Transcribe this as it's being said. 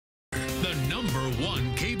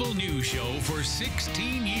#1 cable news show for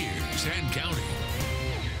 16 years and counting.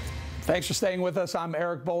 Thanks for staying with us. I'm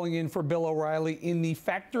Eric Bowling in for Bill O'Reilly. In the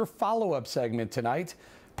Factor follow-up segment tonight,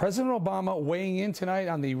 President Obama weighing in tonight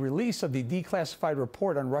on the release of the declassified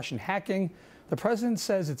report on Russian hacking. The president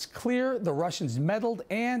says it's clear the Russians meddled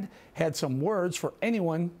and had some words for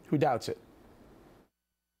anyone who doubts it.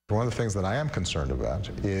 One of the things that I am concerned about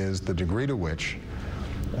is the degree to which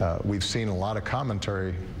we've seen a lot of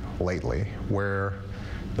commentary lately where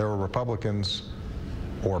there are Republicans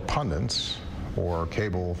or pundits or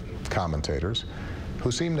cable commentators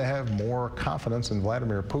who seem to have more confidence in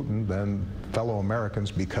Vladimir Putin than fellow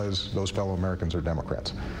Americans because those fellow Americans are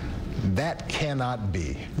Democrats. That cannot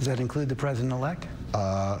be. Does that include the president-elect?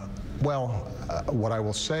 What I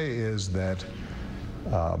will say is that,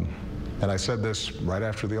 and I said this right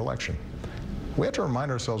after the election, we have to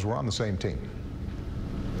remind ourselves we're on the same team.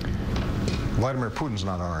 Vladimir Putin's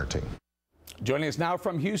not on our team. Joining us now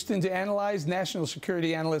from Houston to analyze, national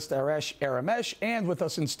security analyst Arash Aramesh, and with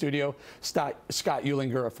us in studio, Scott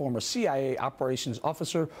Uehlinger, a former CIA operations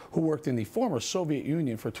officer who worked in the former Soviet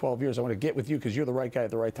Union for 12 years. I want to get with you because you're the right guy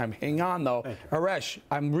at the right time. Hang on, though. Arash,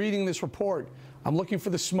 I'm reading this report. I'm looking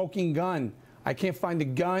for the smoking gun. I can't find the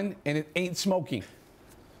gun, and it ain't smoking.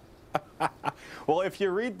 Well, if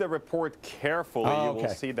you read the report carefully, you will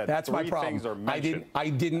see that that's three my problem. things are mentioned. I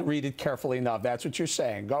didn't read it carefully enough. That's what you're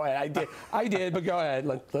saying. Go ahead. I did, but go ahead.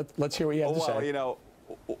 Let's hear what you have to say. Well, you know,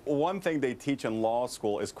 one thing they teach in law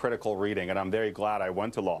school is critical reading, and I'm very glad I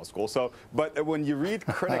went to law school. So, but when you read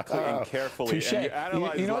critically and carefully, and you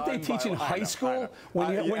analyze, you know what they teach in high school?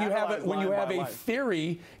 When you have a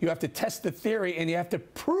theory, you have to test the theory, and you have to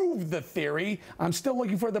prove the theory. I'm still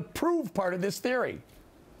looking for the prove part of this theory.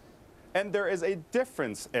 And there is a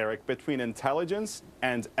difference, Eric, between intelligence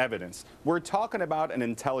and evidence. We're talking about an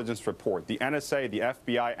intelligence report. The NSA, the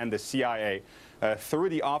FBI, and the CIA, through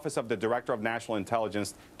the Office of the Director of National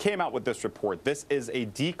Intelligence, came out with this report. This is a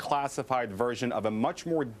declassified version of a much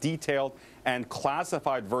more detailed and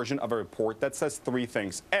classified version of a report that says three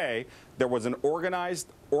things. A, there was an organized,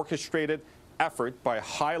 orchestrated effort by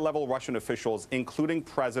high-level Russian officials, including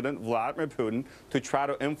President Vladimir Putin, to try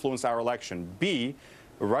to influence our election. B,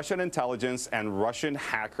 Russian intelligence and Russian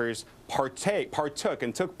hackers partook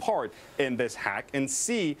and took part in this hack. And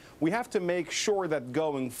C, we have to make sure that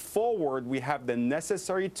going forward we have the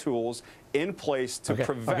necessary tools in place to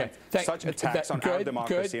prevent such attacks on our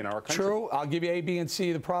democracy and our country. True. I'll give you A, B, and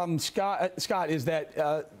C. The problem, Scott, is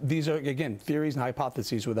that these are, again, theories and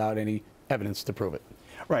hypotheses without any evidence to prove it.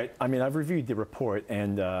 Right. I mean, I've reviewed the report,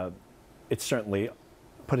 and it's certainly,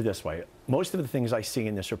 put it this way, most of the things I see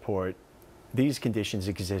in this report, these conditions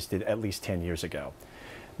existed at least 10 years ago.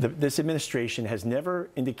 This administration has never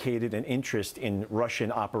indicated an interest in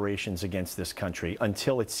Russian operations against this country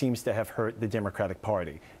until it seems to have hurt the Democratic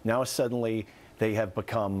Party. Now suddenly they have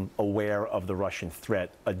become aware of the Russian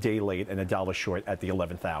threat a day late and a dollar short at the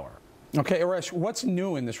 11th hour. Okay, Arash, what's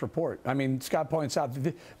new in this report? I mean, Scott points out,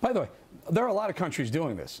 by the way, there are a lot of countries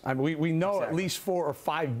doing this. I mean, we know at least 4 or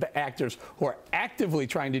 5 actors who are actively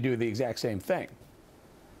trying to do the exact same thing.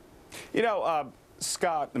 You know,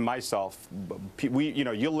 Scott and myself,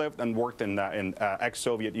 you lived and worked in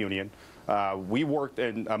ex-Soviet Union. We worked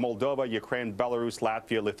in Moldova, Ukraine, Belarus,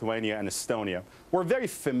 Latvia, Lithuania, and Estonia. We're very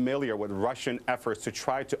familiar with Russian efforts to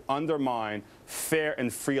try to undermine fair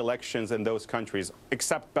and free elections in those countries,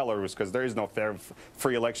 except Belarus, because there is no fair and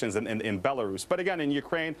free elections in Belarus. But again, in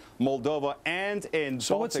Ukraine, Moldova, and in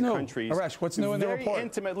Baltic countries, Arash, what's new in the report? Very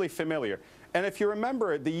intimately familiar. And if you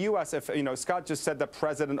remember, the U.S., Scott just said that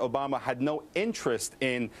President Obama had no interest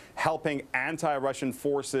in helping anti-Russian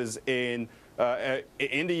forces in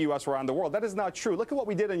the U.S. or around the world. That is not true. Look at what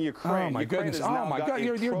we did in Ukraine. Oh, my goodness. Oh, my God.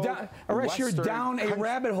 Arash, you're down a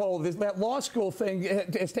rabbit hole. That law school thing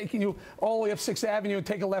is taking you all the way up 6th Avenue and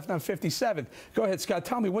take a left on 57th. Go ahead, Scott.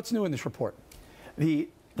 Tell me, what's new in this report? The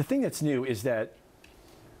thing that's new is that,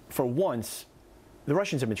 for once, the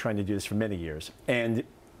Russians have been trying to do this for many years, and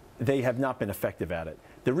they have not been effective at it.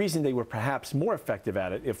 The reason they were perhaps more effective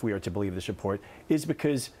at it, if we are to believe this report, is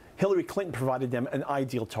because Hillary Clinton provided them an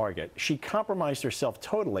ideal target. She compromised herself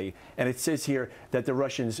totally, and it says here that the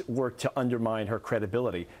Russians worked to undermine her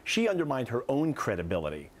credibility. She undermined her own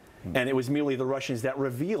credibility, and it was merely the Russians that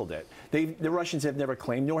revealed it. The Russians have never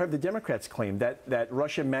claimed, nor have the Democrats claimed, that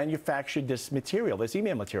Russia manufactured this material, this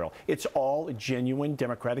email material. It's all genuine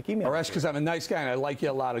Democratic email. Arash, because I'm a nice guy and I like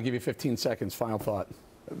you a lot, I'll give you 15 seconds. Final thought.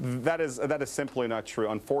 That is simply not true.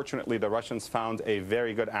 Unfortunately, the Russians found a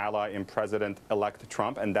very good ally in President-elect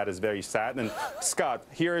Trump, and that is very sad. And Scott,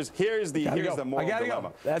 here's the moral dilemma.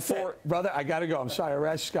 Go. That's it, brother. I gotta go. I'm sorry,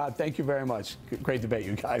 Arash. Scott, thank you very much. Great debate,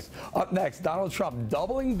 you guys. Up next, Donald Trump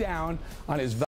doubling down on his